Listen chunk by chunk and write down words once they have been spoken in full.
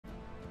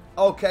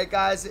Okay,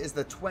 guys, it is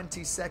the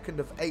 22nd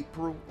of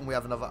April, and we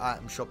have another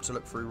item shop to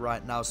look through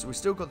right now. So we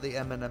still got the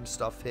M&M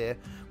stuff here.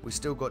 We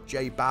still got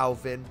J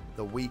Balvin,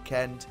 The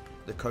Weeknd,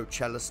 the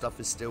Coachella stuff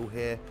is still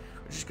here.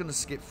 We're just going to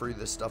skip through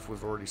this stuff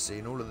we've already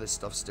seen. All of this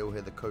stuff still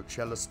here. The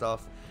Coachella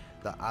stuff,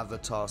 the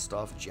Avatar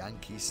stuff,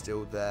 Janky's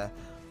still there.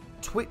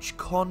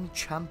 TwitchCon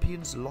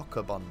Champions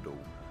Locker Bundle.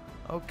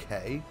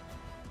 Okay.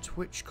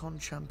 TwitchCon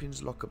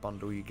Champions Locker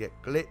Bundle. You get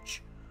Glitch,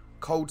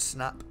 Cold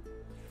Snap,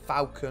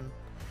 Falcon,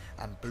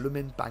 and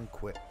Bloomin'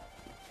 Banquet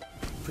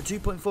for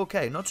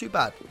 2.4k. Not too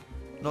bad.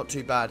 Not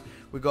too bad.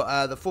 We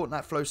got the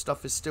Fortnite Flow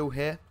stuff is still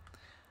here.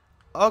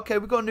 Okay,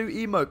 we got a new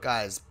emote,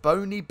 guys.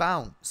 Boney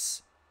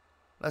Bounce.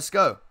 Let's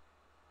go.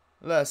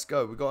 Let's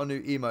go. We got a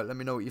new emote. Let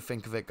me know what you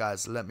think of it,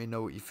 guys. Let me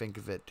know what you think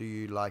of it. Do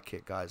you like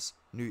it, guys?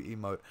 New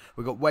emote.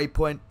 We got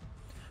Waypoint.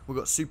 We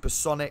got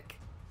Supersonic.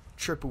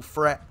 Triple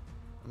Threat.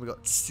 And we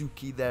got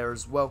Tsuki there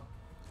as well.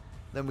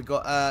 Then we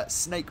got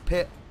Snake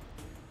Pit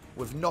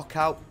with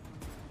Knockout.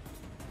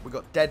 We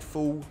got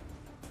Deadfall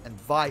and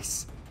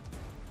Vice.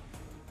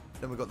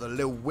 Then we got the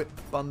Lil Whip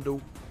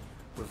bundle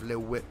with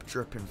Lil Whip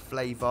dripping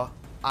flavor,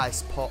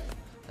 Ice Pop,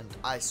 and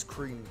Ice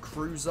Cream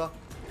Cruiser.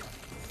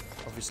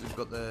 Obviously, we've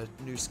got the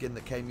new skin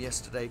that came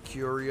yesterday,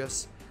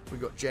 Curious. We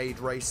got Jade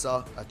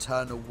Racer,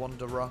 Eternal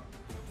Wanderer,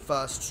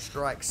 First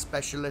Strike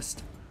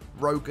Specialist,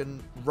 Rogue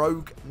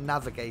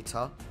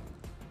Navigator,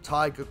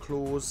 Tiger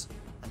Claws,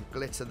 and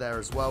Glitter there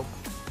as well.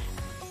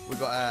 We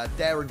got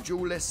Daring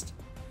Duelist,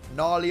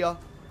 Nalia,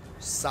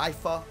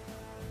 Cypher,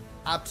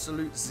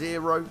 Absolute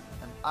Zero,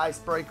 and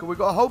Icebreaker. We've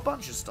got a whole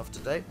bunch of stuff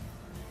today.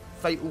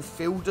 Fatal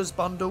Fielders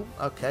bundle.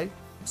 Okay.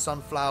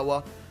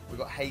 Sunflower. We've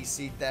got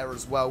Hayseed there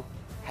as well.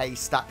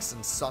 Haystacks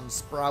and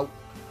Sunsprout.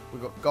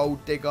 We've got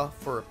Gold Digger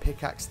for a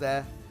pickaxe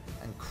there.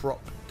 And Crop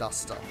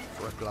Duster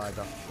for a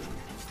glider.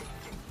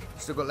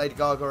 Still got Lady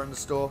Gaga in the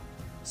store.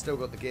 Still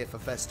got the gear for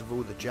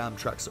Festival. The jam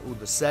tracks are all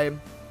the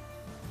same.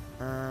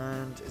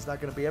 And is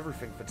that going to be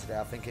everything for today?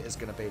 I think it is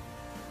going to be.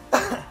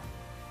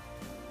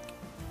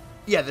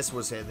 Yeah, this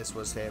was here, this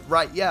was here.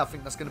 Right, yeah, I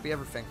think that's going to be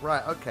everything.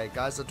 Right, okay,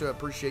 guys, I do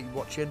appreciate you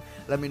watching.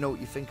 Let me know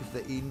what you think of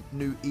the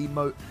new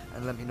emote,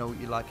 and let me know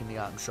what you like in the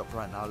item shop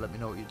right now. Let me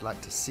know what you'd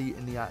like to see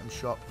in the item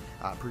shop.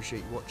 I appreciate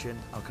you watching.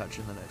 I'll catch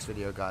you in the next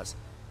video, guys.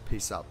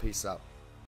 Peace out, peace out.